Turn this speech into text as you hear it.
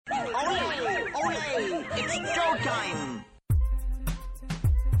Ole! It's showtime!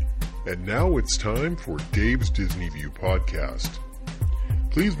 And now it's time for Dave's Disney View podcast.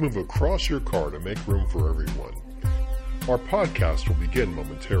 Please move across your car to make room for everyone. Our podcast will begin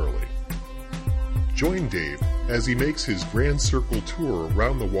momentarily. Join Dave as he makes his Grand Circle tour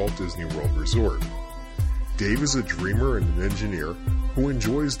around the Walt Disney World Resort. Dave is a dreamer and an engineer who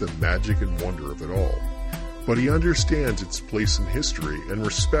enjoys the magic and wonder of it all, but he understands its place in history and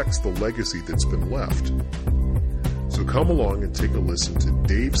respects the legacy that's been left. So come along and take a listen to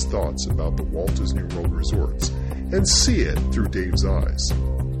Dave's thoughts about the Walt Disney World Resorts and see it through Dave's eyes.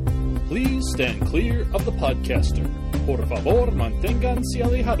 Please stand clear of the podcaster. Por favor, manténganse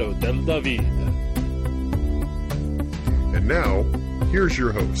alejado del David. And now, here's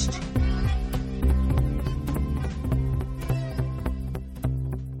your host.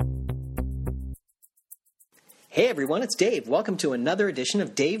 Hey everyone, it's Dave. Welcome to another edition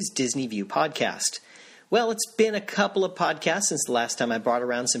of Dave's Disney View podcast. Well, it's been a couple of podcasts since the last time I brought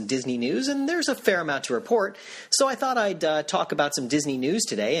around some Disney news, and there's a fair amount to report, so I thought I'd talk about some Disney news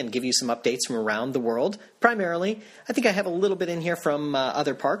today and give you some updates from around the world. Primarily, I think I have a little bit in here from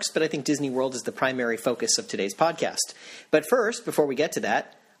other parks, but I think Disney World is the primary focus of today's podcast. But first, before we get to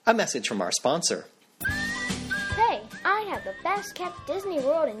that, a message from our sponsor. Hey, I have the best kept Disney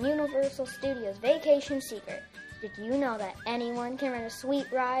World and Universal Studios vacation secret. Did you know that anyone can rent a sweet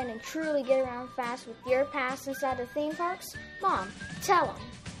ride and truly get around fast with your pass inside the theme parks? Mom, tell them.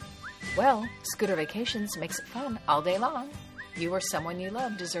 Well, Scooter Vacations makes it fun all day long. You or someone you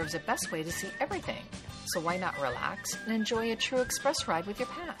love deserves the best way to see everything. So why not relax and enjoy a true express ride with your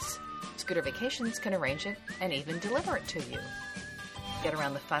pass? Scooter Vacations can arrange it and even deliver it to you. Get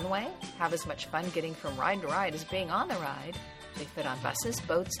around the fun way, have as much fun getting from ride to ride as being on the ride. They fit on buses,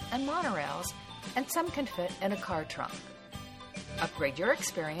 boats, and monorails, and some can fit in a car trunk. Upgrade your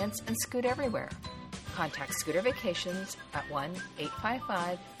experience and scoot everywhere. Contact Scooter Vacations at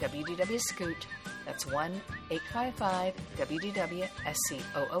 1-855-WDW-SCOOT. That's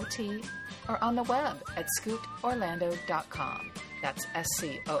 1-855-WDW-SCOOT, or on the web at scootorlando.com. That's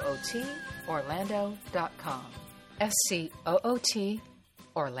SCOOT Orlando.com. SCOOT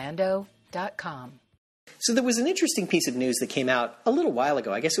Orlando.com. So there was an interesting piece of news that came out a little while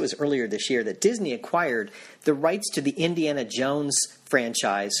ago, I guess it was earlier this year, that Disney acquired the rights to the Indiana Jones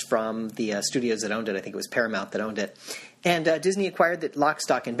franchise from the studios that owned it. I think it was Paramount that owned it. And Disney acquired it lock,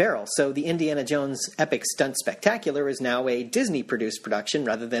 stock, and barrel. So the Indiana Jones Epic Stunt Spectacular is now a Disney-produced production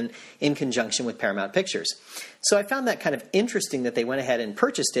rather than in conjunction with Paramount Pictures. So I found that kind of interesting that they went ahead and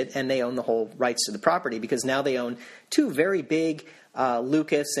purchased it, and they own the whole rights to the property, because now they own two very big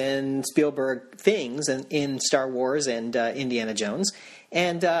Lucas and Spielberg things in Star Wars and Indiana Jones.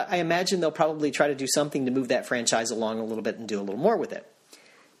 And I imagine they'll probably try to do something to move that franchise along a little bit and do a little more with it.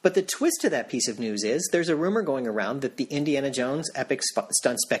 But the twist to that piece of news is there's a rumor going around that the Indiana Jones Epic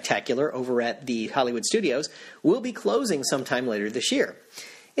Stunt Spectacular over at the Hollywood Studios will be closing sometime later this year.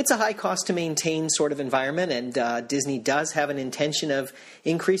 It's a high cost to maintain sort of environment, and Disney does have an intention of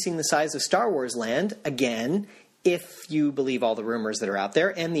increasing the size of Star Wars Land again, if you believe all the rumors that are out there,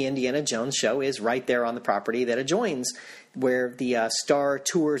 and the Indiana Jones show is right there on the property that adjoins where the Star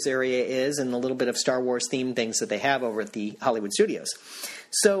Tours area is and the little bit of Star Wars themed things that they have over at the Hollywood Studios.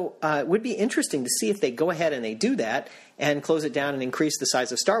 So it would be interesting to see if they go ahead and they do that and close it down and increase the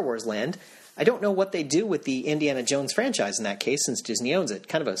size of Star Wars Land. I don't know what they do with the Indiana Jones franchise in that case, since Disney owns it.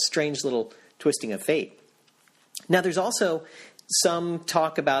 Kind of a strange little twisting of fate. Now, there's also some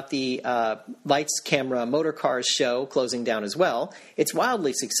talk about the Lights, Camera, Motor Cars show closing down as well. It's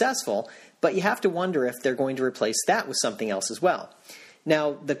wildly successful, but you have to wonder if they're going to replace that with something else as well.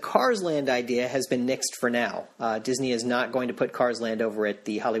 Now, the Cars Land idea has been nixed for now. Disney is not going to put Cars Land over at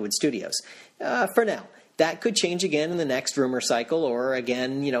the Hollywood Studios for now. That could change again in the next rumor cycle, or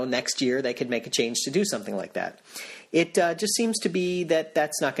again, next year they could make a change to do something like that. It just seems to be that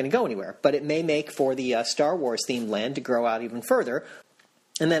that's not going to go anywhere, but it may make for the Star Wars themed land to grow out even further.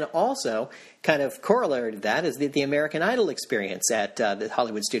 And then also, kind of corollary to that, is that the American Idol experience at the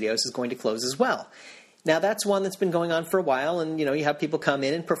Hollywood Studios is going to close as well. Now, that's one that's been going on for a while, and you have people come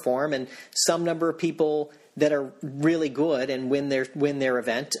in and perform, and some number of people that are really good and win their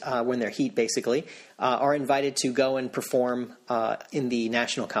event, win their heat basically, are invited to go and perform in the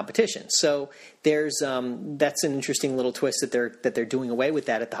national competition. So there's that's an interesting little twist that they're doing away with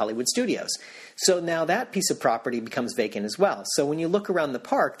that at the Hollywood Studios. So now that piece of property becomes vacant as well. So when you look around the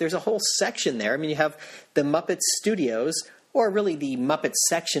park, there's a whole section there. I mean, you have the Muppets Studios, or really the Muppets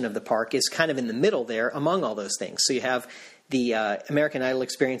section of the park is kind of in the middle there among all those things. So you have The American Idol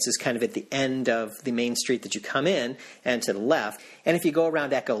experience is kind of at the end of the main street that you come in and to the left. And if you go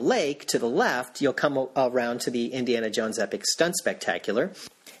around Echo Lake to the left, you'll come around to the Indiana Jones Epic Stunt Spectacular.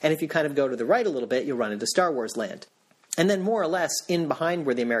 And if you kind of go to the right a little bit, you'll run into Star Wars Land. And then more or less in behind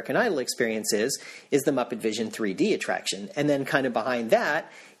where the American Idol experience is the Muppet Vision 3D attraction. And then kind of behind that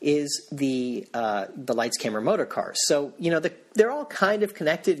is the Lights, Camera, Motor Cars. So, they're all kind of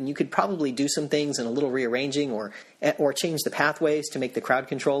connected, and you could probably do some things in a little rearranging or change the pathways to make the crowd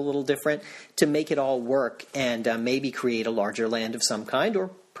control a little different to make it all work and maybe create a larger land of some kind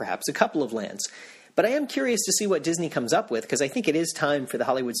or perhaps a couple of lands. But I am curious to see what Disney comes up with because I think it is time for the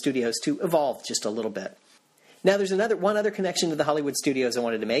Hollywood studios to evolve just a little bit. Now, there's one other connection to the Hollywood studios I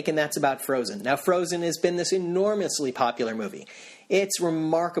wanted to make, and that's about Frozen. Now, Frozen has been this enormously popular movie. It's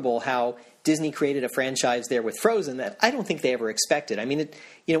remarkable how Disney created a franchise there with Frozen that I don't think they ever expected. I mean,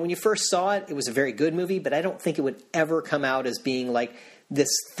 when you first saw it, it was a very good movie, but I don't think it would ever come out as being like this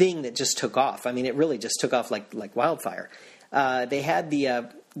thing that just took off. I mean, it really just took off like wildfire. They had the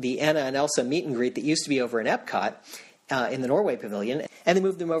Anna and Elsa meet and greet that used to be over in Epcot in the Norway Pavilion, and they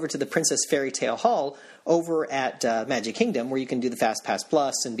moved them over to the Princess Fairy Tale Hall over at Magic Kingdom, where you can do the Fast Pass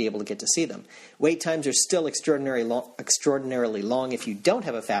Plus and be able to get to see them. Wait times are still extraordinarily long if you don't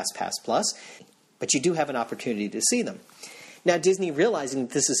have a Fast Pass Plus, but you do have an opportunity to see them. Now, Disney, realizing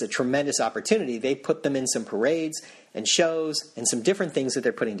that this is a tremendous opportunity, they put them in some parades and shows and some different things that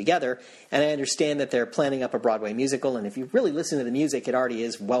they're putting together, and I understand that they're planning up a Broadway musical, and if you really listen to the music, it already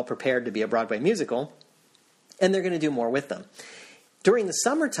is well prepared to be a Broadway musical, and they're going to do more with them. During the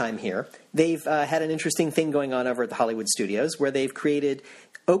summertime here, they've had an interesting thing going on over at the Hollywood Studios where they've created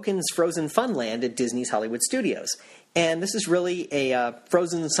Oaken's Frozen Funland at Disney's Hollywood Studios. And this is really a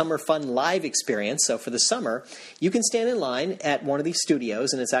Frozen Summer Fun live experience. So for the summer, you can stand in line at one of these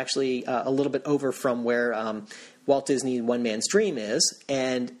studios, and it's actually a little bit over from where Walt Disney One Man's Dream is,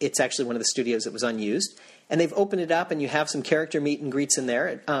 and it's actually one of the studios that was unused. And they've opened it up, and you have some character meet and greets in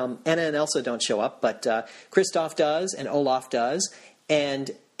there. Anna and Elsa don't show up, but Kristoff does, and Olaf does.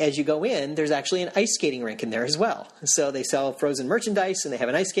 And as you go in, there's actually an ice skating rink in there as well. So they sell Frozen merchandise, and they have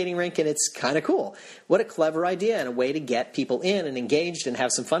an ice skating rink, and it's kind of cool. What a clever idea and a way to get people in and engaged and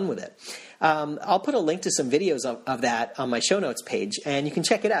have some fun with it. I'll put a link to some videos of that on my show notes page, and you can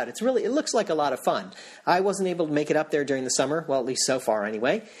check it out. It looks like a lot of fun. I wasn't able to make it up there during the summer, well, at least so far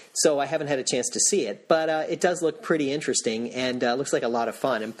anyway, so I haven't had a chance to see it. But it does look pretty interesting and looks like a lot of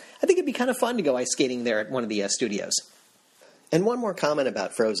fun. And I think it'd be kind of fun to go ice skating there at one of the studios. And one more comment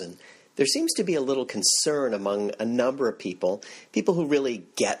about Frozen. There seems to be a little concern among a number of people who really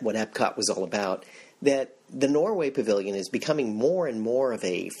get what Epcot was all about, that the Norway Pavilion is becoming more and more of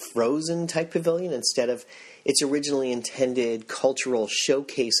a Frozen-type pavilion instead of its originally intended cultural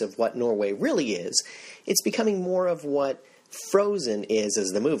showcase of what Norway really is. It's becoming more of what Frozen is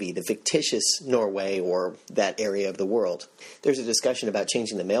as the movie, the fictitious Norway or that area of the world. There's a discussion about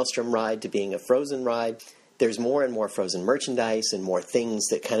changing the Maelstrom ride to being a Frozen ride. There's more and more Frozen merchandise and more things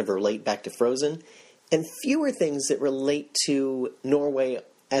that kind of relate back to Frozen, and fewer things that relate to Norway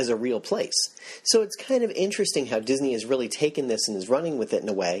as a real place. So it's kind of interesting how Disney has really taken this and is running with it in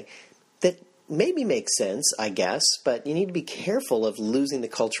a way that maybe makes sense, I guess, but you need to be careful of losing the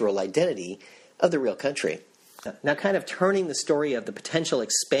cultural identity of the real country. Now, kind of turning the story of the potential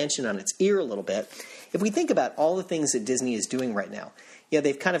expansion on its ear a little bit, if we think about all the things that Disney is doing right now,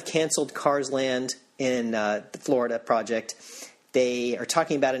 they've kind of canceled Cars Land in the Florida project. They are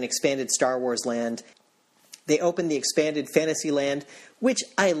talking about an expanded Star Wars land. They opened the expanded Fantasyland, which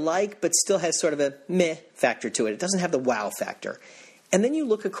I like, but still has sort of a meh factor to it. It doesn't have the wow factor. And then you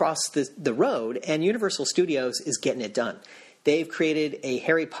look across the road, and Universal Studios is getting it done. They've created a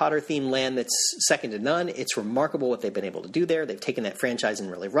Harry Potter-themed land that's second to none. It's remarkable what they've been able to do there. They've taken that franchise and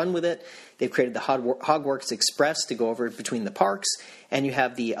really run with it. They've created the Hogwarts Express to go over between the parks. And you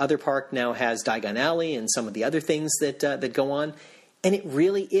have the other park now has Diagon Alley and some of the other things that go on. And it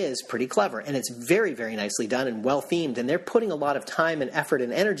really is pretty clever. And it's very, very nicely done and well-themed. And they're putting a lot of time and effort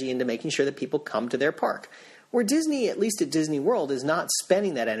and energy into making sure that people come to their park. Where Disney, at least at Disney World, is not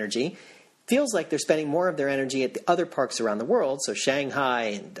spending that energy. Feels like they're spending more of their energy at the other parks around the world. So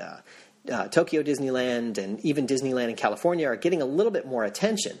Shanghai and Tokyo Disneyland and even Disneyland in California are getting a little bit more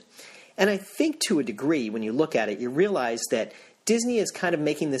attention. And I think to a degree, when you look at it, you realize that Disney is kind of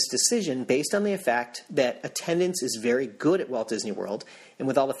making this decision based on the fact that attendance is very good at Walt Disney World. And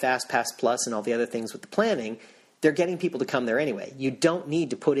with all the Fast Pass Plus and all the other things with the planning, they're getting people to come there anyway. You don't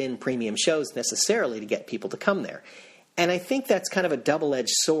need to put in premium shows necessarily to get people to come there. And I think that's kind of a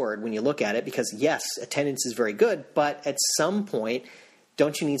double-edged sword when you look at it because, yes, attendance is very good, but at some point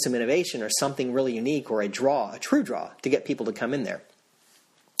don't you need some innovation or something really unique or a true draw to get people to come in there?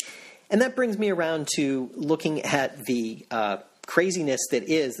 And that brings me around to looking at the craziness that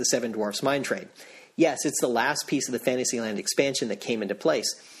is the Seven Dwarfs Mine Train. Yes, it's the last piece of the Fantasyland expansion that came into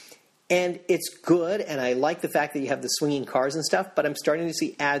place. And it's good, and I like the fact that you have the swinging cars and stuff, but I'm starting to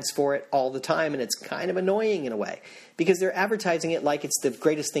see ads for it all the time, and it's kind of annoying in a way, because they're advertising it like it's the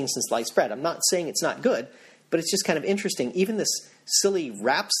greatest thing since sliced bread. I'm not saying it's not good, but it's just kind of interesting. Even this silly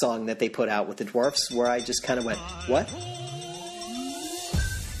rap song that they put out with the dwarfs, where I just kind of went, what?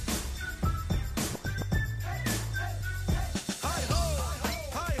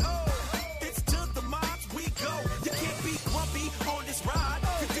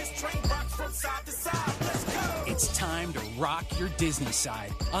 It's time to rock your Disney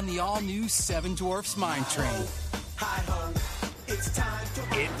side on the all-new Seven Dwarfs Mine Train.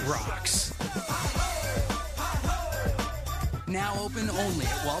 It rocks. Now open only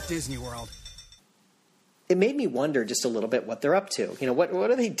at Walt Disney World. It made me wonder just a little bit what they're up to. You know, what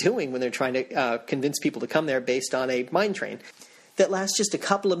are they doing when they're trying to convince people to come there based on a mine train that lasts just a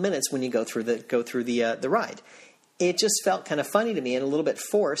couple of minutes when you go through the ride? It just felt kind of funny to me and a little bit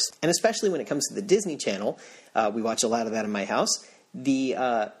forced, and especially when it comes to the Disney Channel. We watch a lot of that in my house.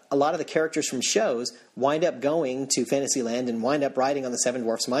 A lot of the characters from shows wind up going to Fantasyland and wind up riding on the Seven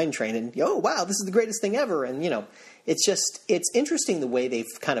Dwarfs Mine Train, and oh wow, this is the greatest thing ever. And it's interesting the way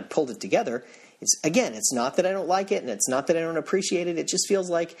they've kind of pulled it together. It's not that I don't like it, and it's not that I don't appreciate it. It just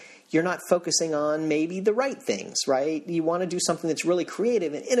feels like you're not focusing on maybe the right things, right? You want to do something that's really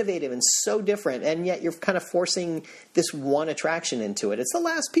creative and innovative and so different, and yet you're kind of forcing this one attraction into it. It's the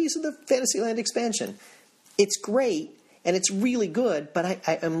last piece of the Fantasyland expansion. It's great, and it's really good, but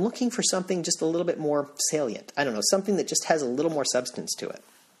I am looking for something just a little bit more salient. I don't know, something that just has a little more substance to it.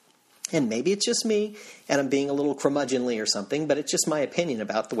 And maybe it's just me, and I'm being a little curmudgeonly or something, but it's just my opinion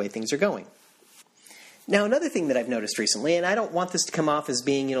about the way things are going. Now, another thing that I've noticed recently, and I don't want this to come off as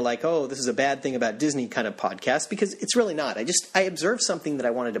being, like, oh, this is a bad thing about Disney kind of podcast, because it's really not. I observed something that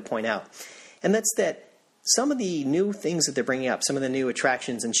I wanted to point out, and that's that some of the new things that they're bringing up, some of the new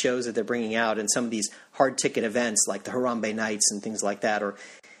attractions and shows that they're bringing out, and some of these hard-ticket events like the Harambe Nights and things like that, or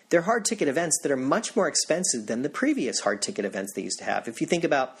they're hard-ticket events that are much more expensive than the previous hard-ticket events they used to have. If you think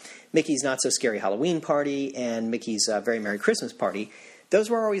about Mickey's Not-So-Scary Halloween Party and Mickey's Very Merry Christmas Party, those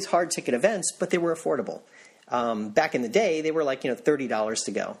were always hard-ticket events, but they were affordable. Back in the day, they were like, $30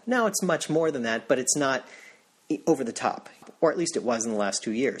 to go. Now it's much more than that, but it's not over the top, or at least it was in the last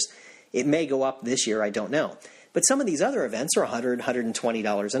 2 years. It may go up this year, I don't know. But some of these other events are $100,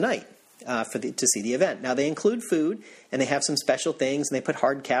 $120 a night to see the event. Now, they include food, and they have some special things, and they put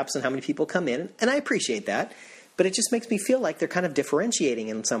hard caps on how many people come in, and I appreciate that. But it just makes me feel like they're kind of differentiating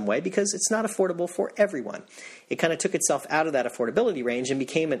in some way because it's not affordable for everyone. It kind of took itself out of that affordability range and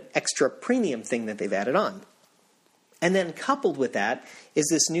became an extra premium thing that they've added on. And then coupled with that is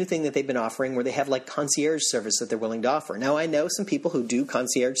this new thing that they've been offering where they have like concierge service that they're willing to offer. Now, I know some people who do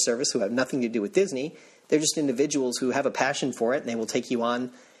concierge service who have nothing to do with Disney. They're just individuals who have a passion for it, and they will take you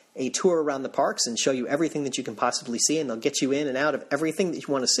on a tour around the parks and show you everything that you can possibly see, and they'll get you in and out of everything that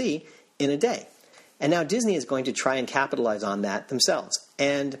you want to see in a day. And now Disney is going to try and capitalize on that themselves.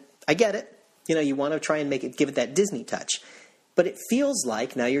 And I get it. You want to try and give it that Disney touch. But it feels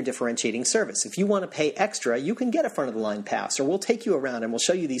like now you're differentiating service. If you want to pay extra, you can get a front-of-the-line pass, or we'll take you around and we'll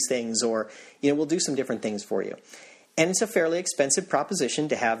show you these things, or we'll do some different things for you. And it's a fairly expensive proposition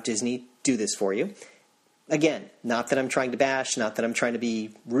to have Disney do this for you. Again, not that I'm trying to bash, not that I'm trying to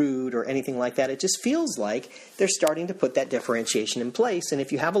be rude or anything like that. It just feels like they're starting to put that differentiation in place. And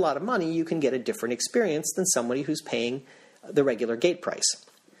if you have a lot of money, you can get a different experience than somebody who's paying the regular gate price.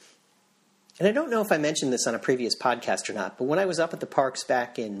 And I don't know if I mentioned this on a previous podcast or not, but when I was up at the parks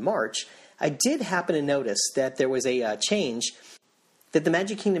back in March, I did happen to notice that there was a change, that the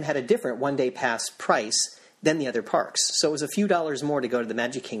Magic Kingdom had a different one-day pass price than the other parks. So it was a few dollars more to go to the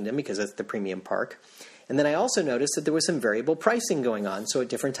Magic Kingdom because that's the premium park. And then I also noticed that there was some variable pricing going on. So at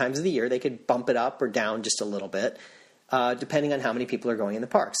different times of the year, they could bump it up or down just a little bit, depending on how many people are going in the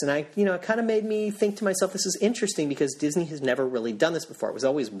parks. And it kind of made me think to myself, this is interesting because Disney has never really done this before. It was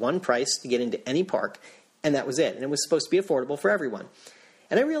always one price to get into any park, and that was it. And it was supposed to be affordable for everyone.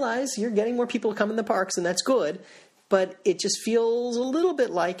 And I realize you're getting more people to come in the parks, and that's good. But it just feels a little bit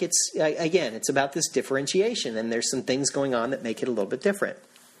like it's about this differentiation, and there's some things going on that make it a little bit different.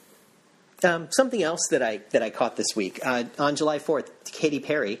 Something else that I caught this week, on July 4th, Katy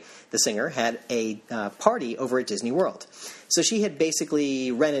Perry, the singer, had a party over at Disney World. So she had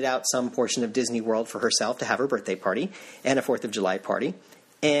basically rented out some portion of Disney World for herself to have her birthday party and a 4th of July party.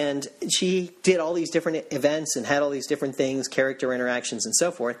 And she did all these different events and had all these different things, character interactions and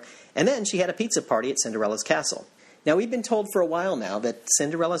so forth. And then she had a pizza party at Cinderella's castle. Now, we've been told for a while now that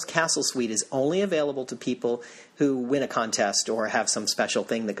Cinderella's Castle Suite is only available to people who win a contest or have some special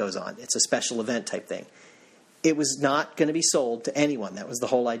thing that goes on. It's a special event type thing. It was not going to be sold to anyone. That was the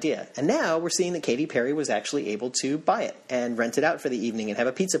whole idea. And now we're seeing that Katy Perry was actually able to buy it and rent it out for the evening and have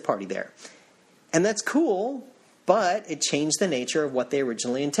a pizza party there. And that's cool, but it changed the nature of what they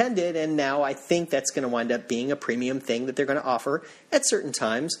originally intended, and now I think that's going to wind up being a premium thing that they're going to offer at certain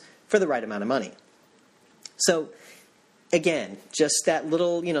times for the right amount of money. So, again, just that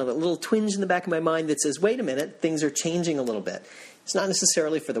little, that little twinge in the back of my mind that says, wait a minute, things are changing a little bit. It's not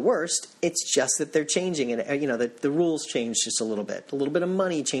necessarily for the worst. It's just that they're changing, and the rules change just a little bit. A little bit of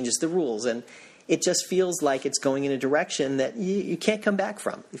money changes the rules, and it just feels like it's going in a direction that you can't come back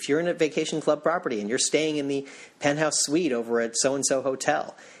from. If you're in a vacation club property and you're staying in the penthouse suite over at so-and-so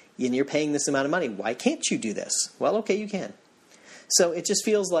hotel and you're paying this amount of money, why can't you do this? Well, okay, you can. So it just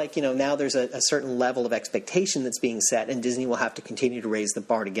feels like, now there's a certain level of expectation that's being set, and Disney will have to continue to raise the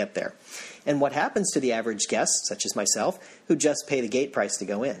bar to get there. And what happens to the average guest, such as myself, who just pay the gate price to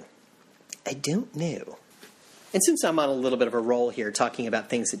go in? I don't know. And since I'm on a little bit of a roll here talking about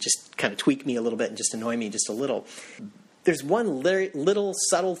things that just kind of tweak me a little bit and just annoy me just a little, there's one little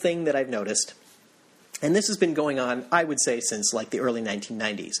subtle thing that I've noticed, and this has been going on, I would say, since like the early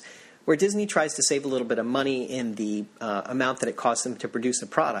 1990s, where Disney tries to save a little bit of money in the amount that it costs them to produce a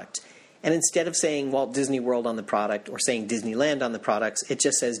product. And instead of saying Walt Disney World on the product or saying Disneyland on the products, it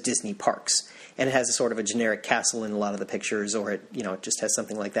just says Disney Parks. And it has a sort of a generic castle in a lot of the pictures, or it just has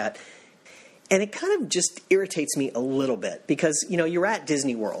something like that. And it kind of just irritates me a little bit because, you're at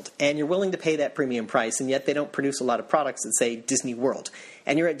Disney World and you're willing to pay that premium price, and yet they don't produce a lot of products that say Disney World.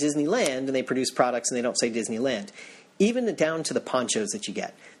 And you're at Disneyland and they produce products and they don't say Disneyland. Even down to the ponchos that you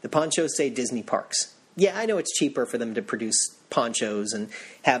get. The ponchos say Disney Parks. Yeah, I know it's cheaper for them to produce ponchos and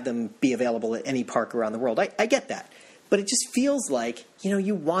have them be available at any park around the world. I get that. But it just feels like,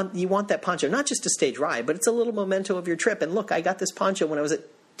 you want that poncho, not just to stay dry, but it's a little memento of your trip. And look, I got this poncho when I was at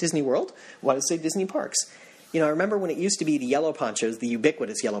Disney World. Why does it say Disney Parks? I remember when it used to be the yellow ponchos, the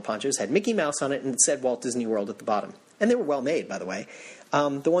ubiquitous yellow ponchos, had Mickey Mouse on it and it said Walt Disney World at the bottom. And they were well made, by the way.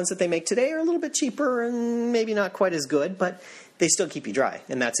 The ones that they make today are a little bit cheaper and maybe not quite as good, but they still keep you dry,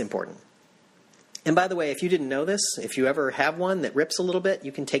 and that's important. And by the way, if you didn't know this, if you ever have one that rips a little bit,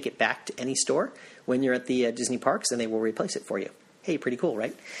 you can take it back to any store when you're at the Disney parks, and they will replace it for you. Hey, pretty cool,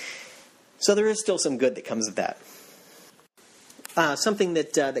 right? So there is still some good that comes of that. Something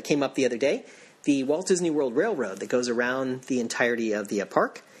that came up the other day, the Walt Disney World Railroad that goes around the entirety of the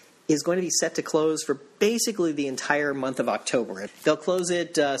park is going to be set to close for basically the entire month of October. They'll close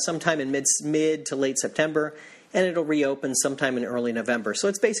it sometime in mid to late September, and it'll reopen sometime in early November. So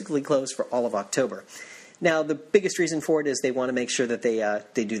it's basically closed for all of October. Now, the biggest reason for it is they want to make sure that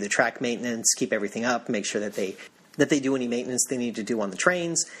they do the track maintenance, keep everything up, make sure that they do any maintenance they need to do on the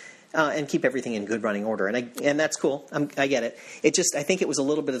trains, and keep everything in good running order. And that's cool. I get it. I think it was a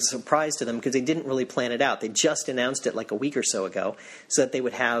little bit of a surprise to them because they didn't really plan it out. They just announced it like a week or so ago so that they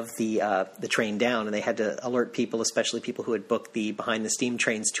would have the train down, and they had to alert people, especially people who had booked the Behind the Steam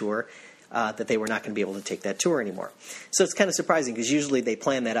Trains tour, that they were not going to be able to take that tour anymore. So it's kind of surprising because usually they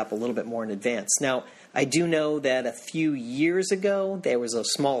plan that up a little bit more in advance. Now, I do know that a few years ago there was a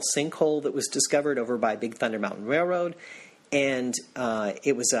small sinkhole that was discovered over by Big Thunder Mountain Railroad, and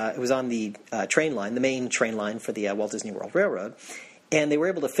it was on the train line, the main train line for the Walt Disney World Railroad. And they were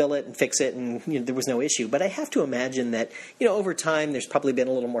able to fill it and fix it, and there was no issue. But I have to imagine that over time there's probably been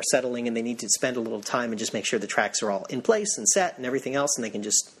a little more settling, and they need to spend a little time and just make sure the tracks are all in place and set and everything else, and they can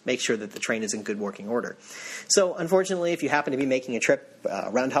just make sure that the train is in good working order. So unfortunately, if you happen to be making a trip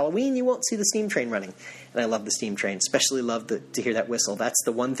around Halloween, you won't see the steam train running. And I love the steam train, especially love to hear that whistle. That's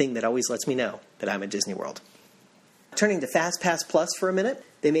the one thing that always lets me know that I'm at Disney World. Turning to FastPass Plus for a minute,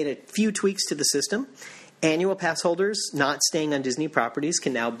 they made a few tweaks to the system. Annual pass holders not staying on Disney properties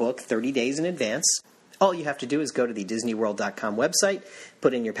can now book 30 days in advance. All you have to do is go to the DisneyWorld.com website,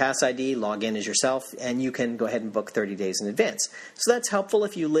 put in your pass ID, log in as yourself, and you can go ahead and book 30 days in advance. So that's helpful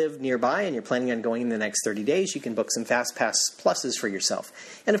if you live nearby and you're planning on going in the next 30 days. You can book some FastPass Pluses for yourself.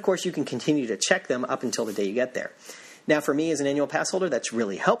 And of course, you can continue to check them up until the day you get there. Now, for me as an annual pass holder, that's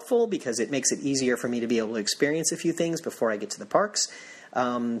really helpful because it makes it easier for me to be able to experience a few things before I get to the parks.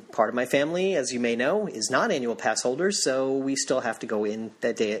 Part of my family, as you may know, is not annual pass holders, so we still have to go in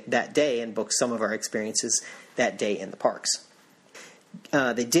that day and book some of our experiences that day in the parks.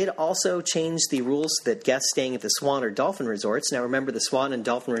 They did also change the rules that guests staying at the Swan or Dolphin resorts. Now, remember, the Swan and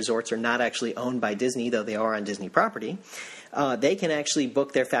Dolphin resorts are not actually owned by Disney, though they are on Disney property. they can actually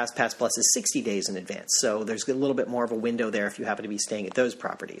book their FastPass Pluses 60 days in advance. So there's a little bit more of a window there if you happen to be staying at those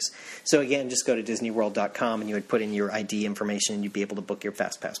properties. So again, just go to DisneyWorld.com and you would put in your ID information and you'd be able to book your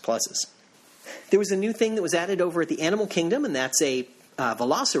FastPass Pluses. There was a new thing that was added over at the Animal Kingdom, and that's a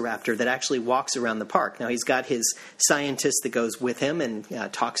velociraptor that actually walks around the park. Now, he's got his scientist that goes with him and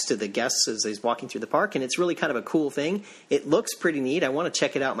talks to the guests as he's walking through the park, and it's really kind of a cool thing. It looks pretty neat. I want to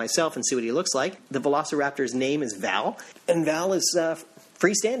check it out myself and see what he looks like. The velociraptor's name is Val, and Val is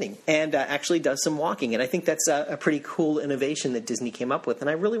freestanding and actually does some walking, and I think that's a pretty cool innovation that Disney came up with, and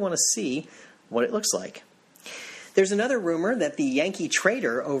I really want to see what it looks like. There's another rumor that the Yankee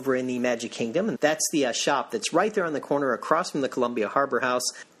Trader over in the Magic Kingdom, and that's the shop that's right there on the corner across from the Columbia Harbor House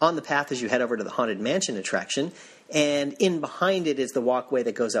on the path as you head over to the Haunted Mansion attraction, and in behind it is the walkway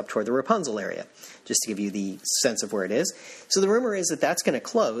that goes up toward the Rapunzel area, just to give you the sense of where it is. So the rumor is that that's going to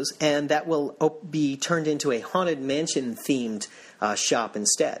close, and that will be turned into a Haunted Mansion-themed shop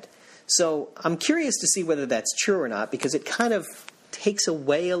instead. So I'm curious to see whether that's true or not, because it kind of takes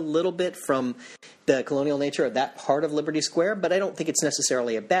away a little bit from the colonial nature of that part of Liberty Square, but I don't think it's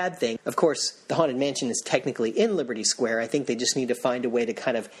necessarily a bad thing. Of course, the Haunted Mansion is technically in Liberty Square. I think they just need to find a way to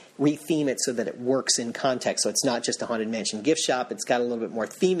kind of re-theme it so that it works in context. So it's not just a Haunted Mansion gift shop. It's got a little bit more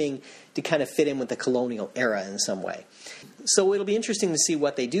theming to kind of fit in with the colonial era in some way. So it'll be interesting to see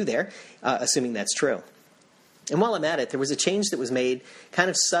what they do there, assuming that's true. And while I'm at it, there was a change that was made kind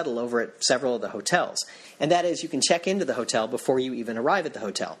of subtle over at several of the hotels. And that is you can check into the hotel before you even arrive at the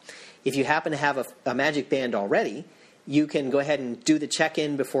hotel. If you happen to have a Magic Band already, you can go ahead and do the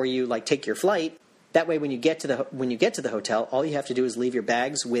check-in before you take your flight. That way, when you get to the hotel, all you have to do is leave your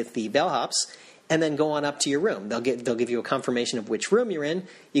bags with the bellhops and then go on up to your room. They'll give you a confirmation of which room you're in.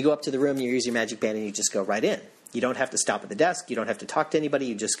 You go up to the room, you use your Magic Band, and you just go right in. You don't have to stop at the desk. You don't have to talk to anybody.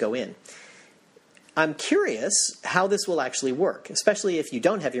 You just go in. I'm curious how this will actually work, especially if you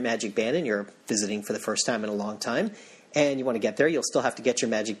don't have your Magic Band and you're visiting for the first time in a long time and you want to get there. You'll still have to get your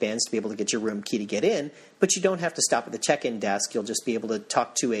Magic Bands to be able to get your room key to get in, but you don't have to stop at the check-in desk. You'll just be able to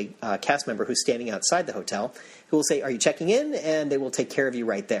talk to a cast member who's standing outside the hotel who will say, "Are you checking in?" and they will take care of you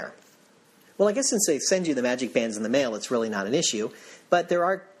right there. Well, I guess since they send you the Magic Bands in the mail, it's really not an issue, but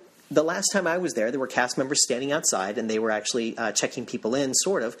the last time I was there were cast members standing outside and they were actually checking people in,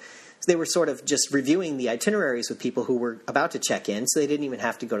 sort of. So they were sort of just reviewing the itineraries with people who were about to check in, so they didn't even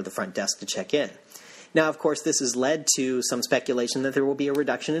have to go to the front desk to check in. Now, of course, this has led to some speculation that there will be a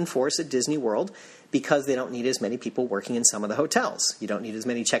reduction in force at Disney World because they don't need as many people working in some of the hotels. You don't need as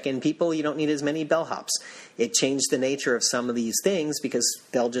many check-in people. You don't need as many bellhops. It changed the nature of some of these things because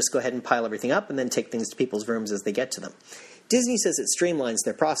they'll just go ahead and pile everything up and then take things to people's rooms as they get to them. Disney says it streamlines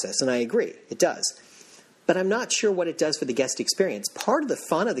their process, and I agree. It does. But I'm not sure what it does for the guest experience. Part of the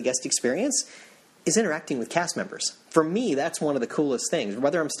fun of the guest experience is interacting with cast members. For me, that's one of the coolest things.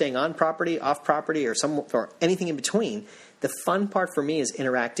 Whether I'm staying on property, off property, or anything in between, the fun part for me is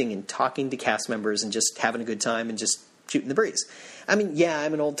interacting and talking to cast members and just having a good time and just shooting the breeze. I mean, yeah,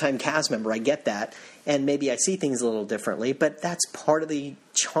 I'm an old-time cast member. I get that. And maybe I see things a little differently, but that's part of the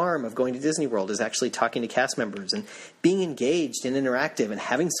charm of going to Disney World is actually talking to cast members and being engaged and interactive and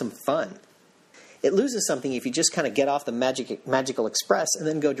having some fun. It loses something if you just kind of get off the Magical Express and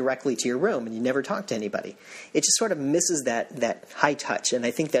then go directly to your room and you never talk to anybody. It just sort of misses that high touch, and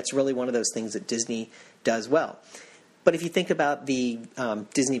I think that's really one of those things that Disney does well. But if you think about the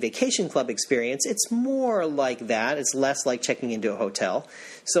Disney Vacation Club experience, it's more like that. It's less like checking into a hotel.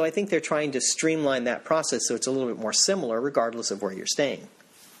 So I think they're trying to streamline that process so it's a little bit more similar regardless of where you're staying.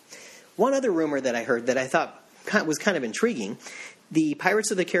 One other rumor that I heard that I thought was kind of intriguing, the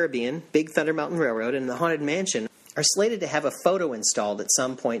Pirates of the Caribbean, Big Thunder Mountain Railroad, and the Haunted Mansion are slated to have a photo installed at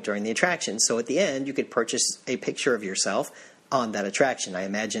some point during the attraction. So at the end, you could purchase a picture of yourself on that attraction. I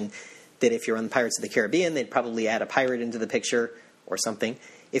imagine that if you're on the Pirates of the Caribbean, they'd probably add a pirate into the picture or something.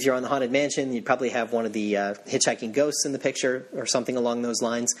 If you're on the Haunted Mansion, you'd probably have one of the hitchhiking ghosts in the picture or something along those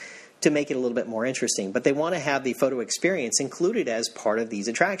lines to make it a little bit more interesting. But they want to have the photo experience included as part of these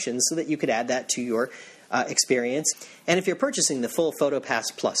attractions so that you could add that to your experience. And if you're purchasing the full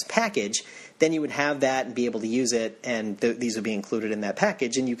PhotoPass Plus package, then you would have that and be able to use it, and these would be included in that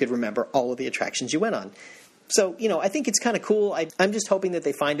package, and you could remember all of the attractions you went on. So, I think it's kind of cool. I'm just hoping that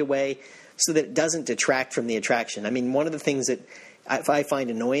they find a way so that it doesn't detract from the attraction. I mean, one of the things that I find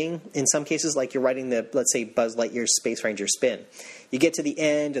annoying in some cases, like you're riding the, let's say, Buzz Lightyear Space Ranger spin. You get to the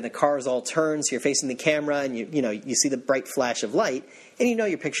end and the cars all turn, so you're facing the camera, and you see the bright flash of light, and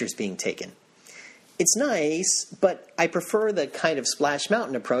your picture's being taken. It's nice, but I prefer the kind of Splash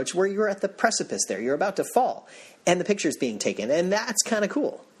Mountain approach where you're at the precipice there. You're about to fall, and the picture's being taken. And that's kind of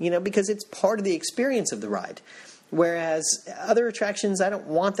cool, because it's part of the experience of the ride. Whereas other attractions, I don't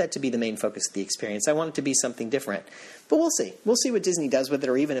want that to be the main focus of the experience. I want it to be something different. But we'll see. We'll see what Disney does with it,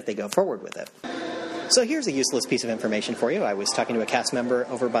 or even if they go forward with it. So here's a useless piece of information for you. I was talking to a cast member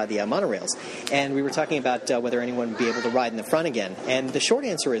over by the monorails, and we were talking about whether anyone would be able to ride in the front again. And the short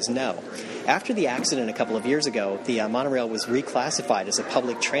answer is no. After the accident a couple of years ago, the monorail was reclassified as a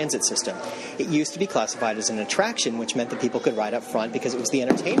public transit system. It used to be classified as an attraction, which meant that people could ride up front because it was the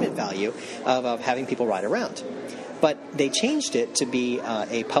entertainment value of having people ride around. But they changed it to be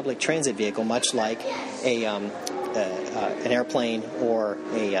a public transit vehicle, much like an airplane or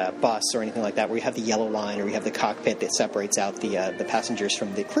a bus or anything like that, where you have the yellow line or you have the cockpit that separates out the passengers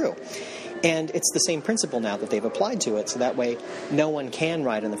from the crew. And it's the same principle now that they've applied to it, so that way no one can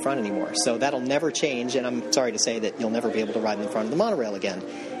ride in the front anymore. So that'll never change, and I'm sorry to say that you'll never be able to ride in the front of the monorail again.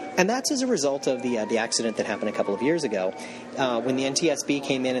 And that's as a result of the accident that happened a couple of years ago. When the NTSB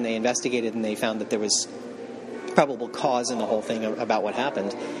came in and they investigated and they found that there was probable cause in the whole thing about what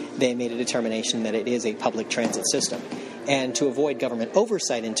happened, they made a determination that it is a public transit system. And to avoid government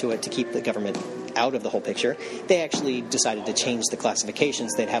oversight into it, to keep the government out of the whole picture, they actually decided to change the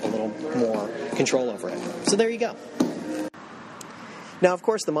classifications. They'd have a little more control over it. So there you go. Now, of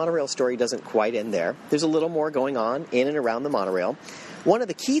course, the monorail story doesn't quite end there. There's a little more going on in and around the monorail. One of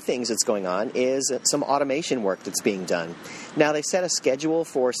the key things that's going on is some automation work that's being done. Now, they set a schedule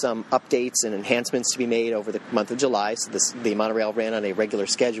for some updates and enhancements to be made over the month of July, so the monorail ran on a regular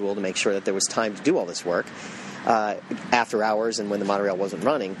schedule to make sure that there was time to do all this work after hours and when the monorail wasn't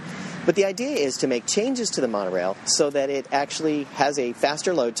running. But the idea is to make changes to the monorail so that it actually has a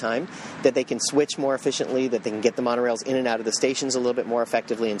faster load time, that they can switch more efficiently, that they can get the monorails in and out of the stations a little bit more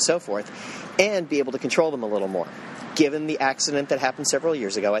effectively and so forth, and be able to control them a little more. Given the accident that happened several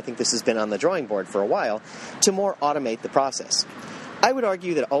years ago, I think this has been on the drawing board for a while, to more automate the process. I would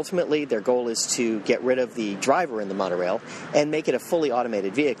argue that ultimately their goal is to get rid of the driver in the monorail and make it a fully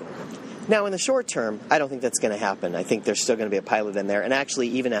automated vehicle. Now, in the short term, I don't think that's going to happen. I think there's still going to be a pilot in there, and actually,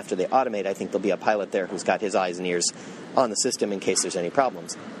 even after they automate, I think there'll be a pilot there who's got his eyes and ears on the system in case there's any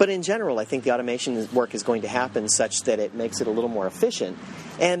problems. But in general, I think the automation work is going to happen such that it makes it a little more efficient,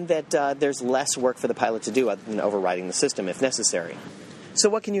 and that there's less work for the pilot to do other than overriding the system if necessary. So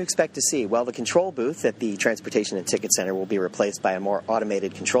what can you expect to see? Well, the control booth at the Transportation and Ticket Center will be replaced by a more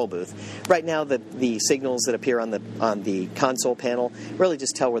automated control booth. Right now, the signals that appear on the console panel really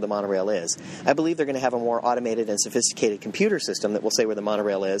just tell where the monorail is. I believe they're going to have a more automated and sophisticated computer system that will say where the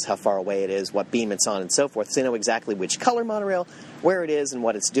monorail is, how far away it is, what beam it's on, and so forth, so they know exactly which color monorail, where it is, and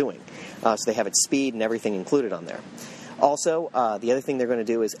what it's doing. So they have its speed and everything included on there. Also, the other thing they're going to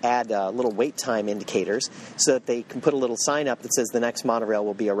do is add little wait time indicators so that they can put a little sign up that says the next monorail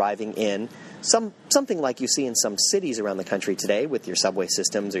will be arriving in something like you see in some cities around the country today with your subway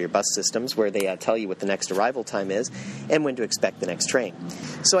systems or your bus systems, where they tell you what the next arrival time is and when to expect the next train.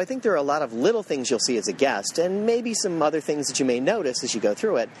 So I think there are a lot of little things you'll see as a guest, and maybe some other things that you may notice as you go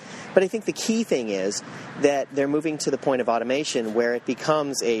through it. But I think the key thing is that they're moving to the point of automation where it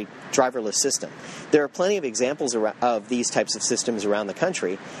becomes a driverless system. There are plenty of examples of these types of systems around the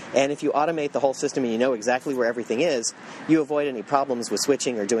country, and if you automate the whole system and you know exactly where everything is, you avoid any problems with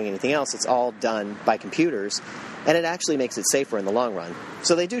switching or doing anything else. It's all done by computers, and it actually makes it safer in the long run.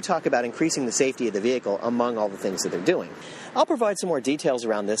 So they do talk about increasing the safety of the vehicle among all the things that they're doing. I'll provide some more details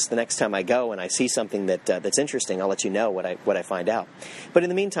around this the next time I go and I see something that's interesting. I'll let you know what I find out. But in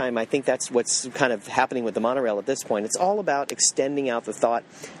the meantime, I think that's what's kind of happening with the monorail at this point. It's all about extending out the thought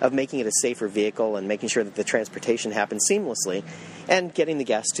of making it a safer vehicle and making sure that the transportation happens seamlessly and getting the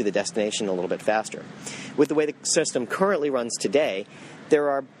guests to the destination a little bit faster. With the way the system currently runs today, there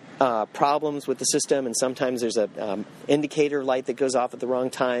are problems with the system, and sometimes there's a indicator light that goes off at the wrong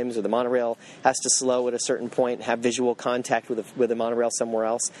times, or the monorail has to slow at a certain point and have visual contact with a monorail somewhere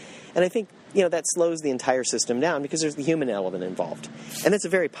else. And I think that slows the entire system down because there's the human element involved. And that's a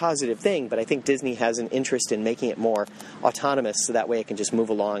very positive thing, but I think Disney has an interest in making it more autonomous so that way it can just move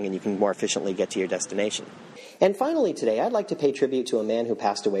along and you can more efficiently get to your destination. And finally today, I'd like to pay tribute to a man who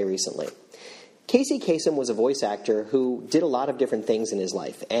passed away recently. Casey Kasem was a voice actor who did a lot of different things in his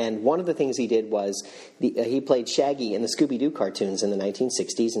life, and one of the things he did was he played Shaggy in the Scooby-Doo cartoons in the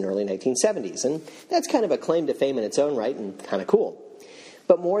 1960s and early 1970s, and that's kind of a claim to fame in its own right and kind of cool.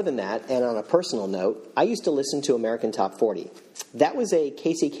 But more than that, and on a personal note, I used to listen to American Top 40. That was a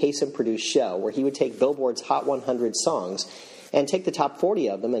Casey Kasem-produced show where he would take Billboard's Hot 100 songs and take the top 40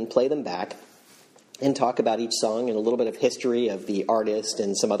 of them and play them back and talk about each song and a little bit of history of the artist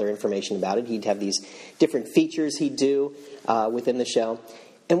and some other information about it. He'd have these different features he'd do within the show.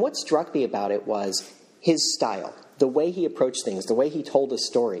 And what struck me about it was his style. the way he approached things, the way he told a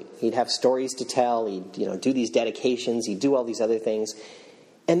story. He'd have stories to tell. He'd do these dedications. He'd do all these other things.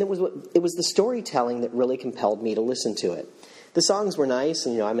 And it was the storytelling that really compelled me to listen to it. The songs were nice,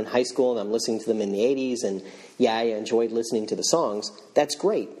 and I'm in high school and I'm listening to them in the 80s, and I enjoyed listening to the songs. That's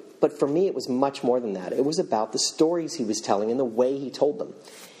great. But for me, it was much more than that. It was about the stories he was telling and the way he told them.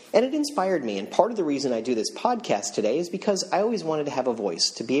 And it inspired me, and part of the reason I do this podcast today is because I always wanted to have a voice,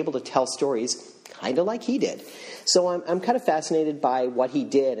 to be able to tell stories kind of like he did. So I'm kind of fascinated by what he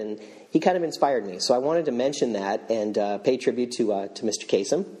did, and he kind of inspired me. So I wanted to mention that and pay tribute to Mr.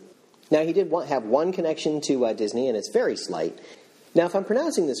 Kasem. Now, he did have one connection to Disney, and it's very slight. Now, if I'm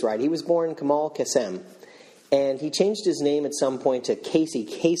pronouncing this right, he was born Kamal Kasem, and he changed his name at some point to Casey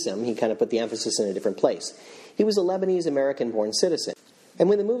Kasem. He kind of put the emphasis in a different place. He was a Lebanese-American-born citizen. And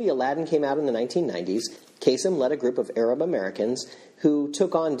when the movie Aladdin came out in the 1990s, Kasem led a group of Arab Americans who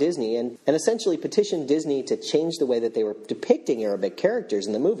took on Disney and essentially petitioned Disney to change the way that they were depicting Arabic characters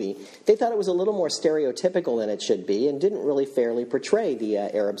in the movie. They thought it was a little more stereotypical than it should be and didn't really fairly portray the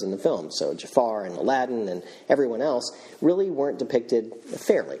Arabs in the film. So Jafar and Aladdin and everyone else really weren't depicted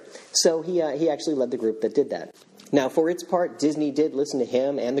fairly. So he actually led the group that did that. Now, for its part, Disney did listen to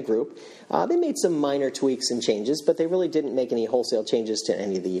him and the group. They made some minor tweaks and changes, but they really didn't make any wholesale changes to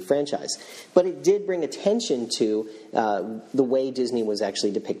any of the franchise. But it did bring attention to the way Disney was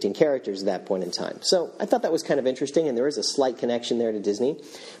actually depicting characters at that point in time. So I thought that was kind of interesting, and there is a slight connection there to Disney.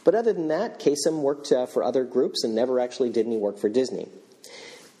 But other than that, Kasem worked for other groups and never actually did any work for Disney.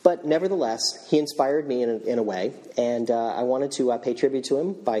 But nevertheless, he inspired me in a way, and I wanted to pay tribute to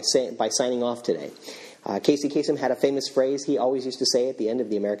him by signing off today. Casey Kasem had a famous phrase he always used to say at the end of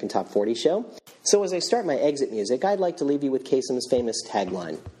the American Top 40 show. So as I start my exit music, I'd like to leave you with Kasem's famous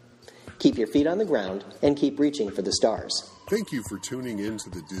tagline: keep your feet on the ground and keep reaching for the stars. Thank you for tuning in to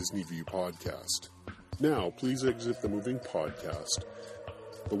the Disney View podcast. Now, please exit the moving podcast.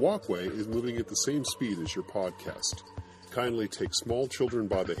 The walkway is moving at the same speed as your podcast. Kindly take small children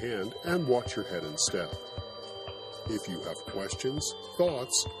by the hand and watch your head and step. If you have questions,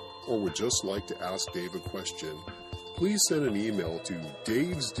 thoughts, or would just like to ask Dave a question, please send an email to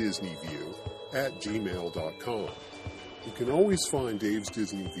davesdisneyview@gmail.com. You can always find Dave's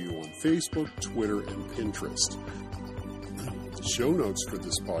Disney View on Facebook, Twitter, and Pinterest. Show notes for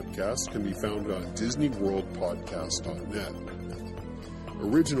this podcast can be found on DisneyWorldPodcast.net.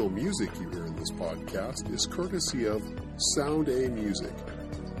 Original music you hear in this podcast is courtesy of Sound A Music.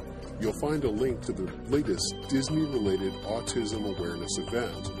 You'll find a link to the latest Disney-related autism awareness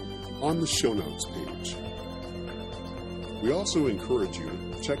event on the show notes page. We also encourage you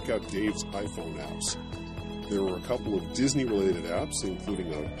to check out Dave's iPhone apps. There are a couple of Disney-related apps,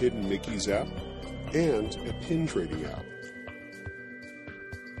 including a Hidden Mickey's app and a pin trading app.